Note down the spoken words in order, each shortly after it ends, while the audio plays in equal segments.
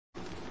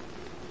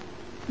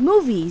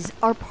Movies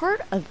are part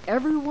of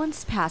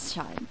everyone's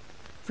pastime.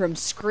 From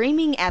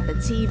screaming at the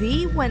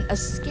TV when a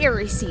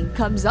scary scene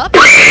comes up,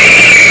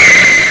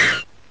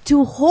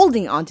 to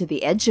holding onto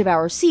the edge of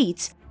our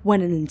seats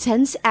when an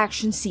intense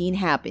action scene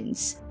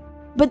happens.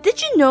 But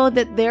did you know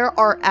that there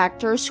are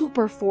actors who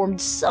performed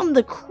some of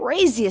the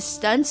craziest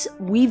stunts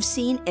we've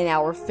seen in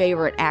our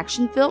favorite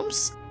action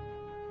films?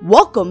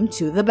 Welcome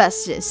to the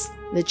Bestest,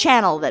 the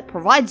channel that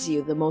provides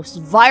you the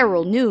most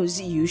viral news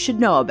you should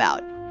know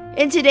about.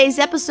 In today's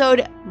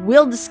episode,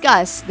 we'll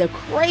discuss the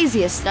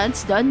craziest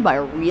stunts done by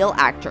real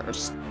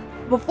actors.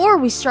 Before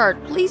we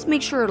start, please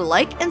make sure to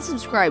like and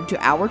subscribe to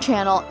our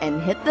channel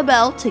and hit the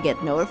bell to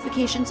get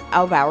notifications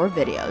of our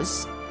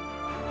videos.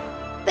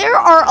 There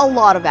are a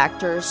lot of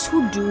actors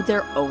who do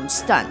their own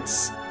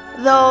stunts.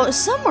 Though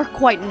some are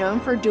quite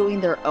known for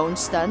doing their own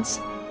stunts,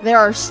 there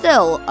are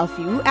still a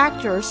few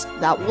actors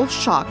that will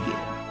shock you.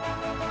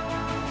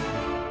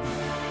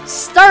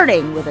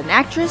 Starting with an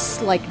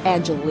actress like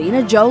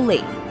Angelina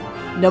Jolie.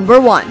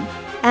 Number 1.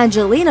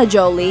 Angelina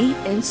Jolie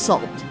in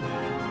Salt.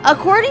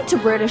 According to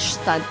British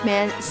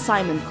stuntman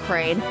Simon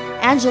Crane,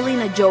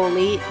 Angelina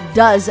Jolie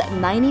does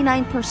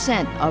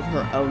 99% of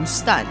her own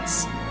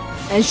stunts.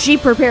 As she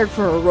prepared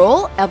for her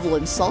role,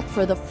 Evelyn Salt,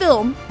 for the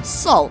film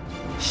Salt,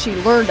 she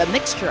learned a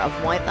mixture of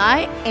Muay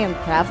Thai and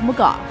Krav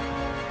Maga.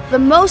 The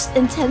most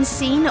intense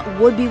scene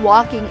would be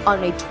walking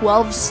on a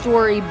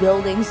 12-story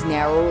building's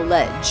narrow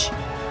ledge.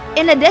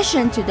 In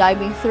addition to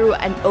diving through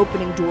an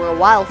opening door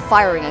while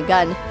firing a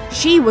gun,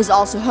 she was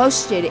also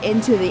hoisted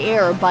into the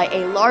air by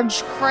a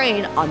large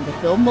crane on the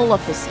film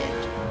Maleficent.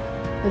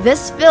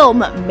 This film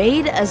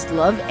made us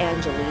love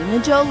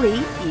Angelina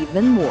Jolie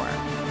even more.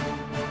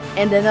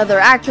 And another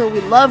actor we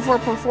love for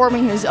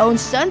performing his own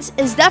stunts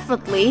is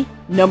definitely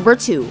number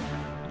 2,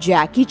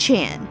 Jackie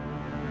Chan.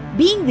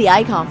 Being the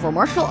icon for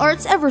martial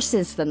arts ever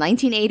since the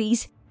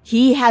 1980s,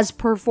 he has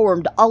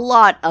performed a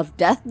lot of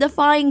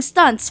death-defying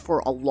stunts for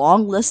a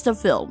long list of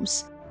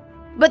films.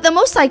 But the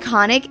most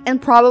iconic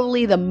and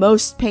probably the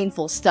most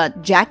painful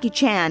stunt Jackie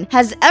Chan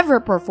has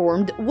ever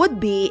performed would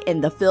be in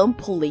the film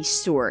Police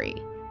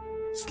Story.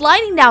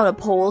 Sliding down a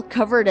pole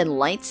covered in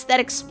lights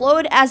that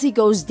explode as he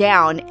goes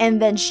down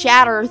and then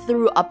shatter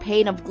through a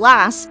pane of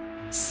glass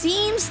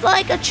seems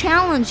like a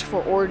challenge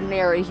for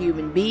ordinary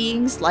human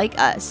beings like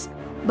us.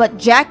 But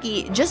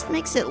Jackie just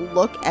makes it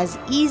look as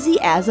easy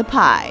as a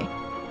pie.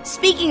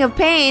 Speaking of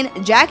pain,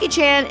 Jackie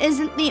Chan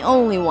isn't the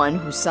only one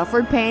who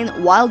suffered pain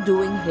while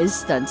doing his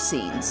stunt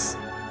scenes.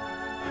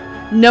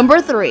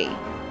 Number 3.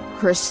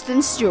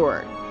 Kristen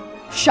Stewart.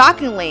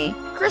 Shockingly,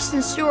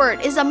 Kristen Stewart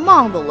is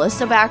among the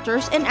list of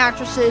actors and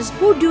actresses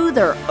who do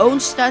their own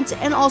stunts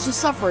and also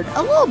suffered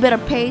a little bit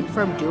of pain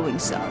from doing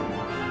so.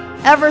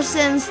 Ever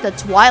since the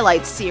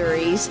Twilight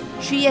series,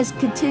 she has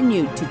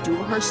continued to do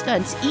her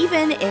stunts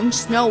even in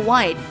Snow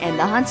White and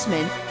the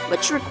Huntsman,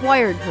 which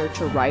required her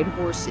to ride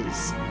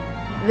horses.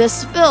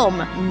 This film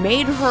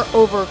made her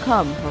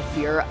overcome her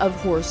fear of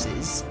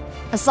horses.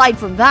 Aside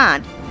from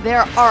that,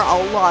 there are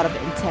a lot of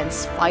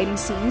intense fighting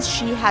scenes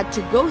she had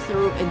to go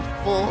through in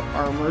full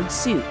armored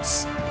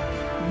suits.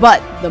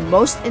 But the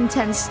most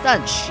intense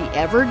stunt she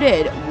ever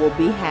did will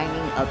be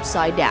hanging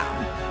upside down.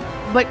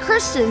 But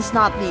Kristen's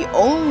not the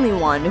only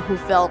one who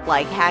felt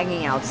like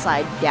hanging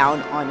upside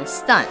down on a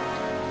stunt.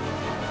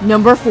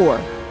 Number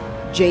 4.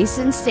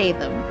 Jason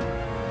Statham.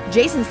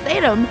 Jason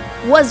Statham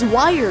was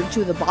wired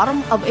to the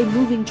bottom of a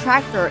moving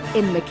tractor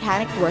in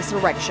Mechanic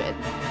Resurrection.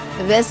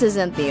 This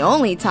isn't the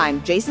only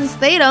time Jason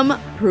Statham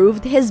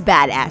proved his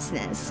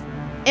badassness.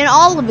 In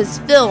all of his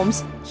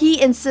films, he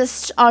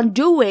insists on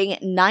doing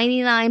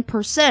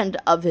 99%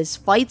 of his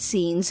fight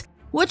scenes,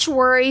 which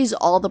worries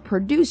all the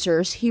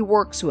producers he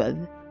works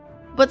with.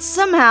 But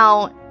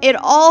somehow, it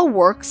all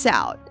works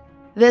out.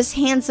 This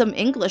handsome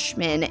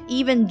Englishman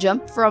even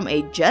jumped from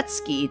a jet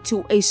ski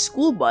to a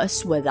school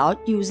bus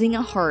without using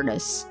a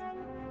harness.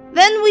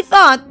 Then we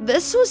thought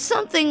this was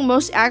something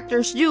most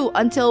actors do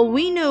until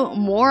we knew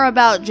more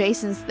about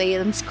Jason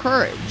Statham's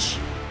courage.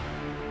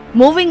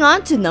 Moving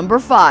on to number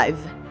 5,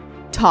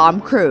 Tom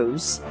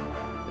Cruise.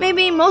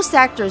 Maybe most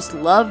actors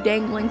love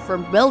dangling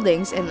from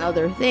buildings and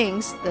other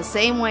things the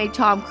same way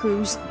Tom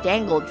Cruise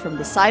dangled from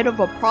the side of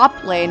a prop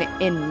plane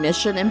in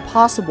Mission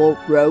Impossible: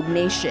 Rogue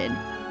Nation.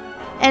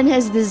 And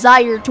his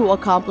desire to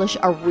accomplish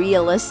a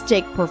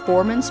realistic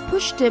performance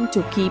pushed him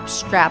to keep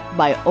strapped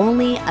by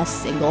only a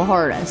single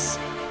harness.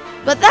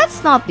 But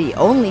that's not the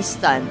only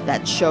stunt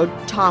that showed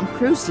Tom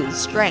Cruise's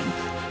strength.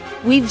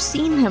 We've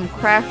seen him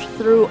crash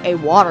through a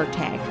water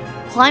tank,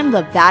 climb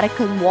the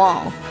Vatican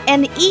wall,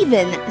 and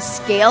even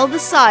scale the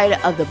side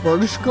of the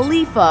Burj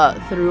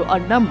Khalifa through a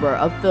number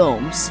of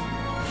films.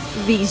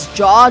 These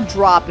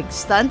jaw-dropping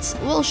stunts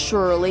will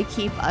surely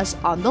keep us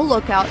on the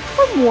lookout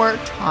for more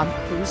Tom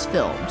Cruise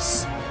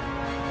films.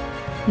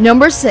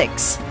 Number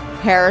 6.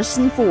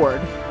 Harrison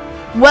Ford.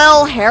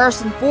 Well,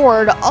 Harrison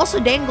Ford also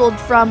dangled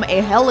from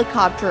a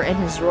helicopter in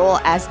his role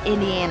as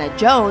Indiana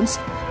Jones,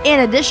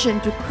 in addition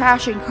to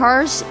crashing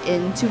cars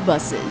into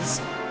buses.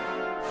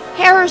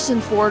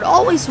 Harrison Ford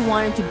always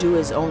wanted to do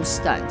his own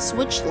stunts,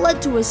 which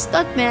led to his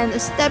stuntman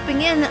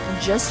stepping in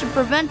just to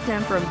prevent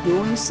him from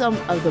doing some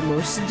of the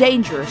most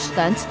dangerous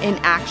stunts in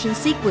action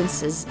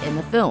sequences in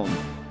the film.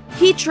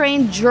 He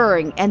trained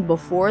during and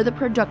before the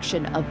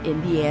production of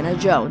Indiana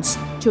Jones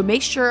to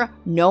make sure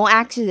no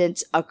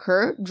accidents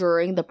occur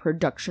during the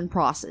production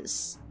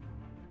process.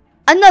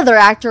 Another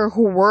actor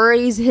who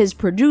worries his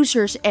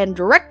producers and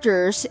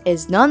directors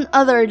is none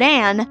other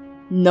than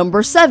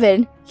number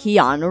 7,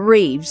 Keanu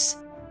Reeves.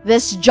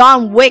 This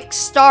John Wick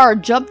star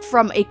jumped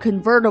from a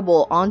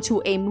convertible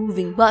onto a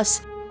moving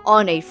bus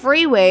on a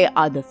freeway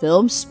on the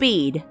film's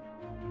speed.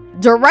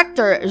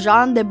 Director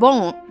Jean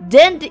Debon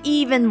didn't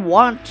even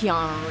want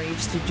Keanu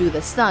Reeves to do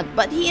the stunt,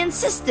 but he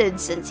insisted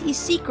since he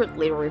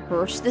secretly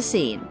rehearsed the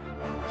scene.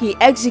 He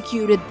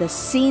executed the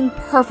scene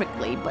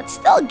perfectly, but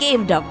still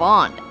gave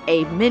Devon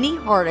a mini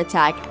heart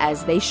attack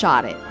as they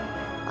shot it.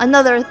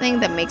 Another thing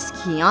that makes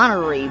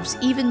Keanu Reeves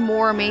even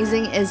more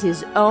amazing is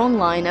his own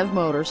line of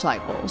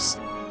motorcycles.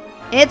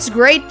 It's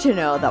great to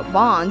know that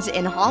bonds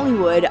in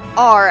Hollywood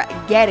are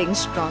getting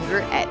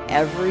stronger at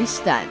every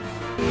stunt.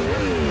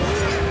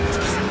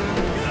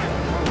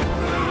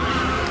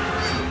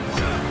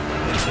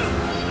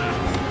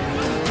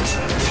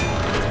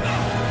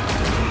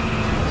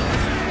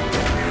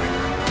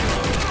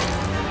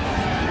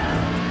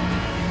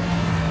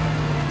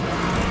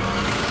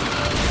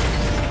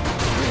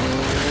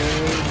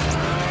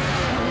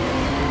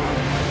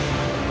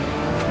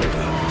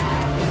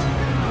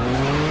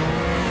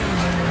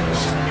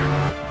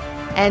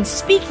 And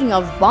speaking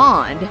of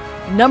Bond,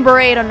 number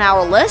 8 on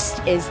our list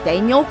is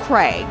Daniel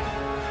Craig.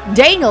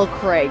 Daniel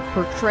Craig,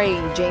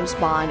 portraying James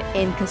Bond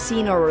in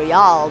Casino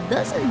Royale,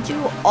 doesn't do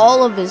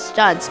all of his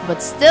stunts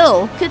but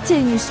still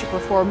continues to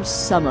perform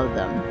some of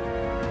them.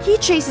 He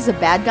chases a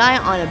bad guy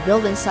on a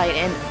building site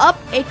and up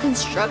a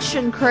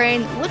construction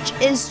crane which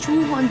is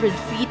 200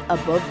 feet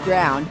above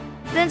ground,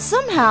 then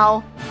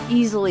somehow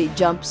easily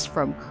jumps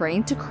from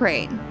crane to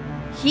crane.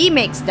 He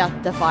makes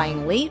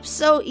death-defying leaps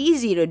so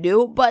easy to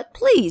do, but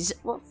please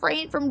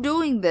refrain from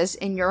doing this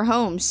in your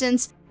home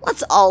since,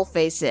 let's all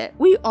face it,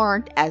 we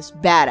aren't as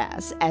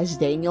badass as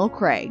Daniel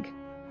Craig.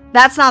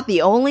 That's not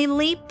the only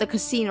leap the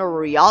Casino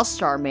Royale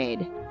star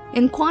made.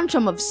 In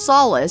Quantum of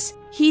Solace,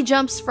 he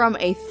jumps from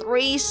a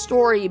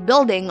 3-story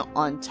building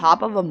on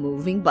top of a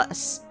moving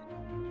bus.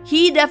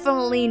 He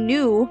definitely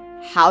knew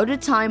how to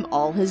time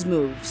all his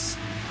moves.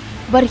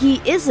 But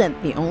he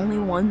isn't the only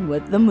one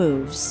with the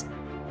moves.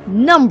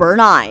 Number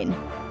 9.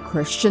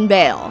 Christian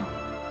Bale.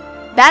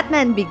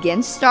 Batman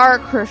Begins star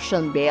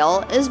Christian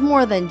Bale is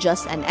more than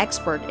just an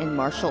expert in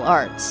martial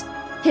arts.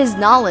 His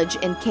knowledge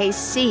in Case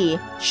C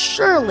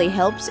surely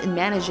helps in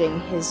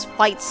managing his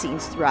fight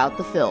scenes throughout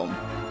the film.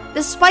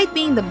 Despite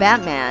being the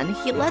Batman,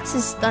 he lets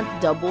his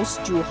stunt doubles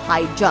do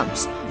high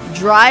jumps,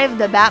 drive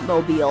the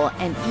Batmobile,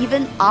 and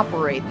even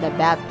operate the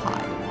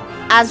Batpod.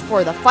 As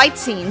for the fight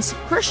scenes,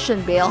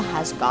 Christian Bale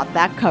has got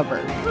that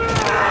covered.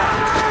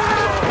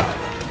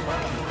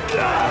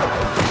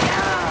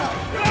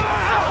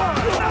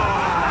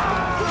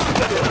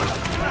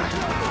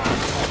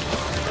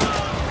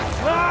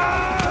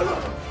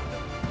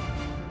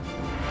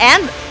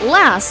 And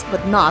last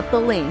but not the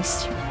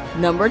least,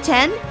 number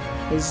 10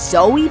 is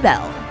Zoe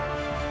Bell.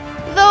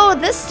 Though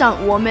this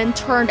stunt woman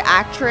turned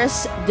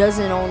actress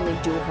doesn't only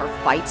do her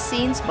fight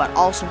scenes but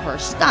also her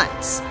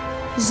stunts,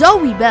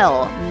 Zoe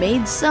Bell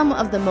made some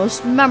of the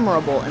most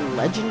memorable and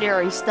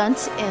legendary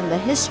stunts in the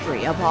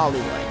history of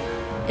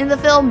Hollywood. In the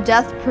film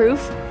Death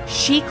Proof,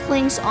 she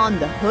clings on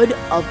the hood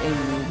of a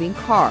moving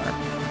car.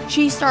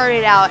 She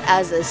started out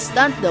as a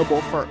stunt double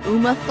for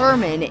Uma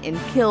Thurman in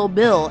Kill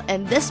Bill,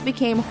 and this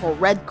became her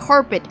red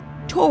carpet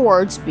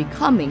towards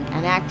becoming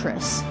an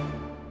actress.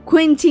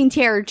 Quentin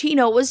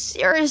Tarantino was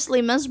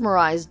seriously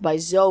mesmerized by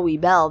Zoe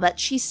Bell that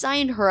she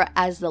signed her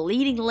as the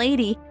leading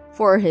lady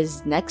for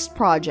his next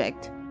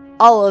project.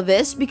 All of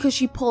this because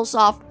she pulls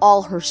off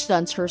all her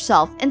stunts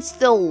herself and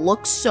still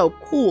looks so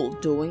cool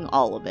doing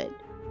all of it.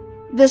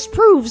 This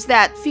proves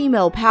that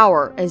female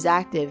power is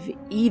active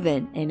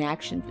even in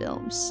action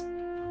films.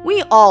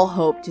 We all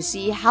hope to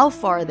see how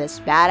far this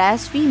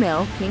badass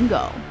female can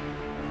go.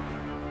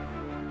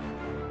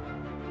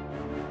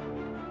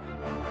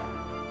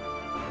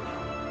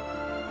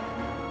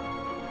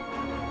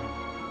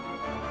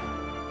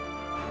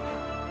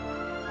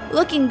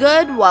 Looking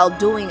good while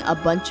doing a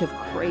bunch of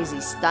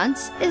crazy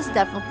stunts is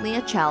definitely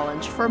a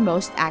challenge for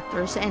most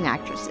actors and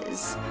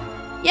actresses.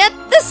 Yet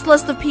this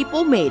list of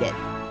people made it.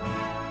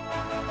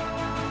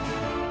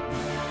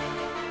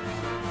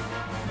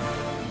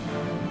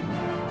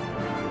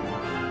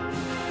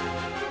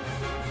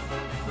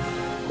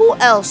 Who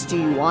else do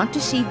you want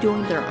to see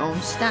doing their own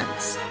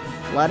stunts?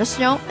 Let us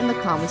know in the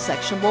comment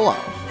section below.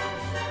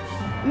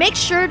 Make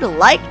sure to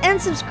like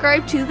and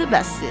subscribe to the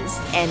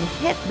Bestest and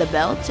hit the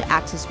bell to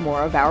access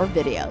more of our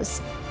videos.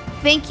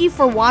 Thank you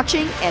for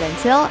watching, and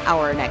until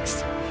our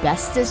next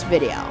Bestest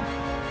video.